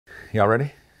Y'all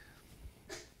ready?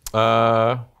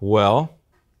 Well.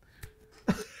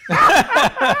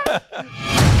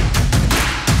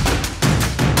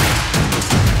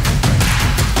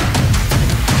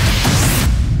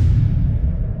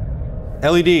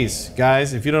 LEDs,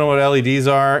 guys, if you don't know what LEDs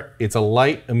are, it's a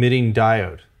light emitting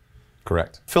diode.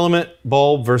 Correct. Filament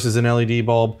bulb versus an LED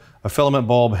bulb. A filament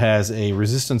bulb has a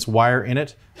resistance wire in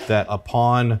it that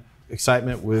upon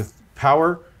excitement with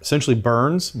power essentially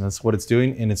burns, and that's what it's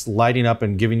doing, and it's lighting up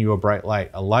and giving you a bright light.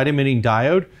 A light emitting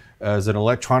diode is an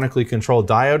electronically controlled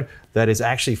diode that is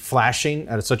actually flashing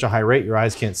at such a high rate your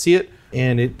eyes can't see it,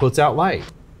 and it puts out light.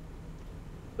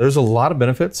 There's a lot of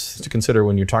benefits to consider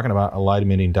when you're talking about a light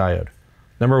emitting diode.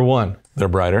 Number one, they're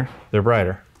brighter. They're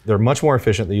brighter. They're much more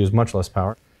efficient. They use much less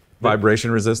power. Vibration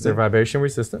resistant. They're vibration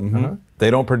resistant. Mm-hmm. They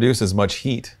don't produce as much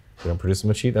heat. They don't produce as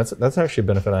much heat. That's actually a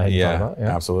benefit I hadn't thought about.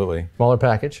 Yeah, absolutely. Smaller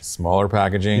package. Smaller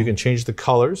packaging. You can change the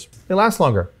colors. They last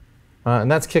longer,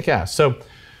 and that's kick-ass. So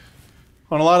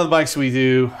on a lot of the bikes we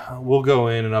do, we'll go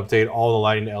in and update all the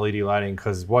lighting to LED lighting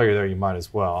because while you're there, you might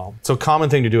as well. So a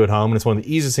common thing to do at home, and it's one of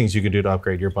the easiest things you can do to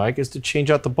upgrade your bike, is to change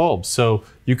out the bulbs. So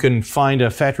you can find a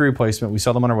factory replacement. We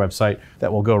sell them on our website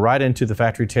that will go right into the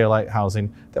factory taillight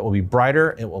housing that will be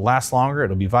brighter, it will last longer,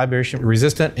 it'll be vibration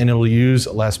resistant, and it'll use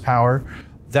less power.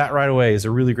 That right away is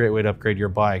a really great way to upgrade your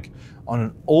bike. On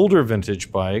an older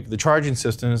vintage bike, the charging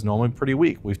system is normally pretty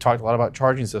weak. We've talked a lot about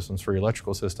charging systems for your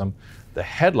electrical system. The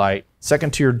headlight,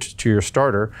 second to your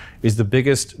starter, is the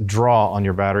biggest draw on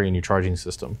your battery and your charging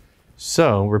system.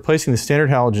 So replacing the standard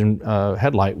halogen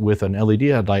headlight with an LED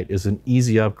headlight is an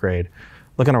easy upgrade.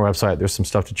 Look on our website, there's some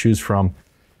stuff to choose from.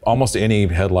 Almost any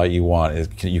headlight you want,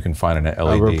 you can find an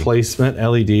LED. A replacement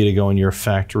LED to go in your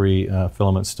factory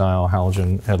filament style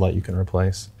halogen headlight you can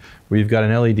replace. We've got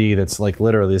an LED that's like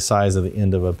literally the size of the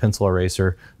end of a pencil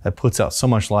eraser that puts out so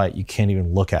much light you can't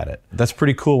even look at it. That's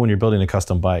pretty cool when you're building a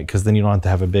custom bike because then you don't have to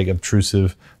have a big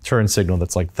obtrusive turn signal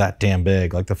that's like that damn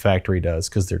big like the factory does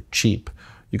because they're cheap.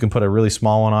 You can put a really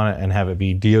small one on it and have it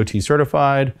be DOT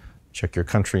certified. Check your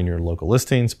country and your local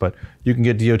listings, but you can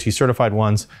get DOT certified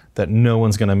ones that no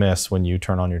one's gonna miss when you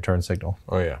turn on your turn signal.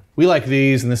 Oh yeah. We like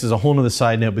these, and this is a whole nother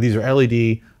side note, but these are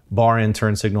LED bar-in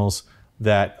turn signals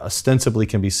that ostensibly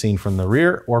can be seen from the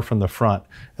rear or from the front,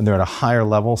 and they're at a higher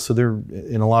level, so they're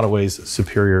in a lot of ways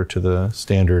superior to the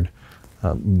standard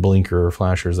blinker or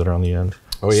flashers that are on the end.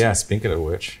 Oh yeah, speaking of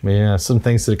which. Yeah, some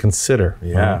things to consider.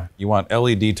 Yeah, you want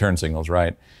LED turn signals,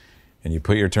 right? And you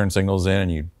put your turn signals in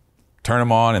and you turn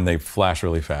them on and they flash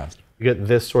really fast. You get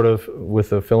this sort of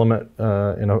with a filament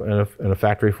in a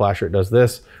factory flasher, it does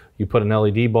this. You put an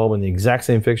LED bulb in the exact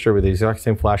same fixture with the exact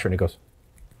same flasher and it goes.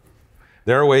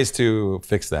 There are ways to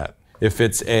fix that. If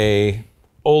it's a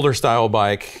older style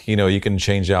bike, you know, you can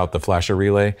change out the flasher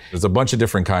relay. There's a bunch of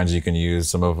different kinds you can use.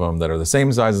 Some of them that are the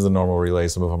same size as the normal relay.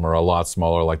 Some of them are a lot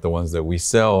smaller, like the ones that we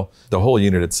sell. The whole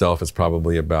unit itself is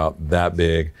probably about that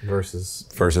big versus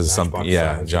something,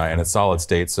 yeah, giant. And it's solid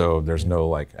state, so there's no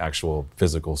like actual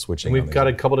physical switching. And we've got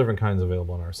a couple different kinds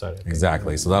available on our site.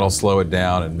 Exactly. So that'll slow it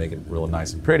down and make it real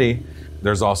nice and pretty.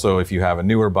 There's also, if you have a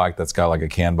newer bike that's got like a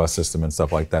CAN bus system and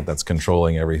stuff like that, that's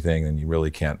controlling everything, and you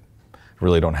really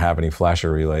don't have any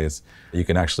flasher relays, you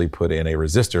can actually put in a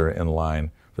resistor in line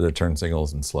for the turn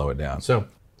signals and slow it down. So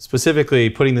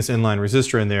specifically putting this inline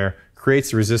resistor in there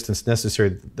creates the resistance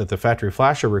necessary that the factory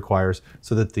flasher requires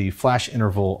so that the flash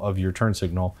interval of your turn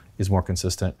signal is more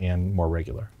consistent and more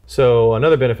regular. So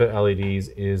another benefit of LEDs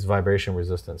is vibration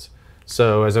resistance.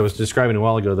 So as I was describing a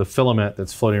while ago, the filament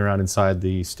that's floating around inside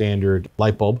the standard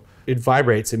light bulb, it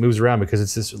vibrates, it moves around because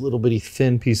it's this little bitty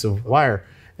thin piece of wire.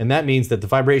 And that means that the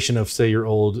vibration of, say, your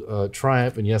old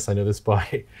Triumph, and yes, I know this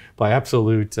by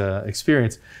absolute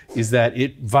experience, is that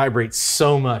it vibrates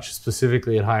so much,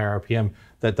 specifically at higher RPM,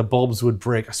 that the bulbs would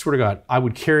break. I swear to God, I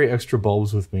would carry extra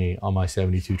bulbs with me on my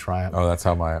 72 Triumph. Oh, that's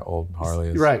how my old Harley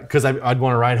is. Right, because I'd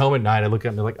want to ride home at night. I'd look at it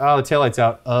and be like, oh, the taillight's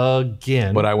out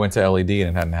again. But I went to LED and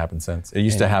it hadn't happened since. It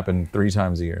used to happen 3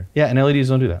 times a year. Yeah, and LEDs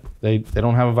don't do that. They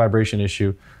don't have a vibration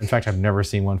issue. In fact, I've never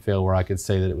seen one fail where I could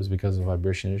say that it was because of a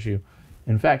vibration issue.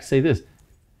 In fact, say this,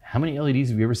 how many LEDs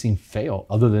have you ever seen fail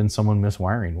other than someone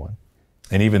miswiring one?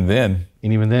 And even then,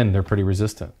 they're pretty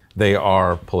resistant. They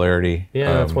are polarity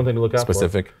that's one thing to look out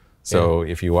specific. for. So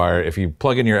if you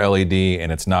plug in your LED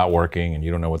and it's not working and you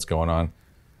don't know what's going on,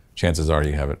 chances are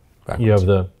you have it backwards. You have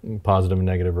the positive and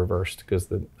negative reversed because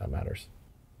that matters.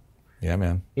 Yeah,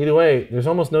 man. Either way, there's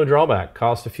almost no drawback.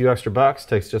 Costs a few extra bucks,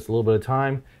 takes just a little bit of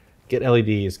time. Get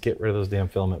LEDs, get rid of those damn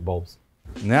filament bulbs.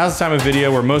 Now's the time of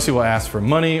video where most people ask for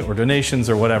money or donations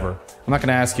or whatever. I'm not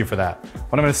gonna ask you for that.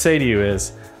 What I'm gonna say to you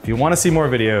is, if you wanna see more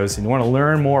videos and you wanna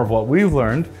learn more of what we've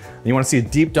learned, and you wanna see a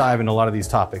deep dive into a lot of these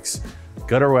topics,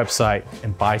 go to our website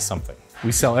and buy something.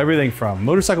 We sell everything from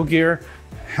motorcycle gear,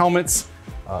 helmets,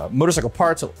 motorcycle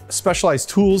parts, specialized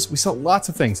tools. We sell lots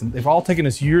of things, and they've all taken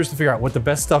us years to figure out what the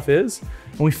best stuff is,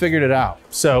 and we figured it out.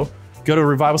 So go to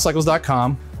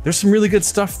revivalcycles.com. There's some really good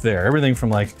stuff there. Everything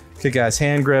from like kick-ass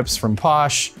hand grips from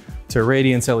Posh to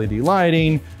Radiance LED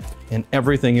lighting and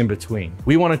everything in between.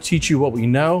 We want to teach you what we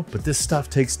know, but this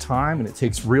stuff takes time and it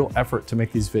takes real effort to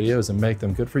make these videos and make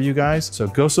them good for you guys. So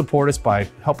go support us by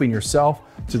helping yourself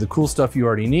to the cool stuff you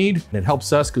already need. And it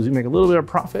helps us because we make a little bit of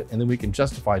profit and then we can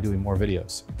justify doing more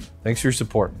videos. Thanks for your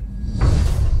support.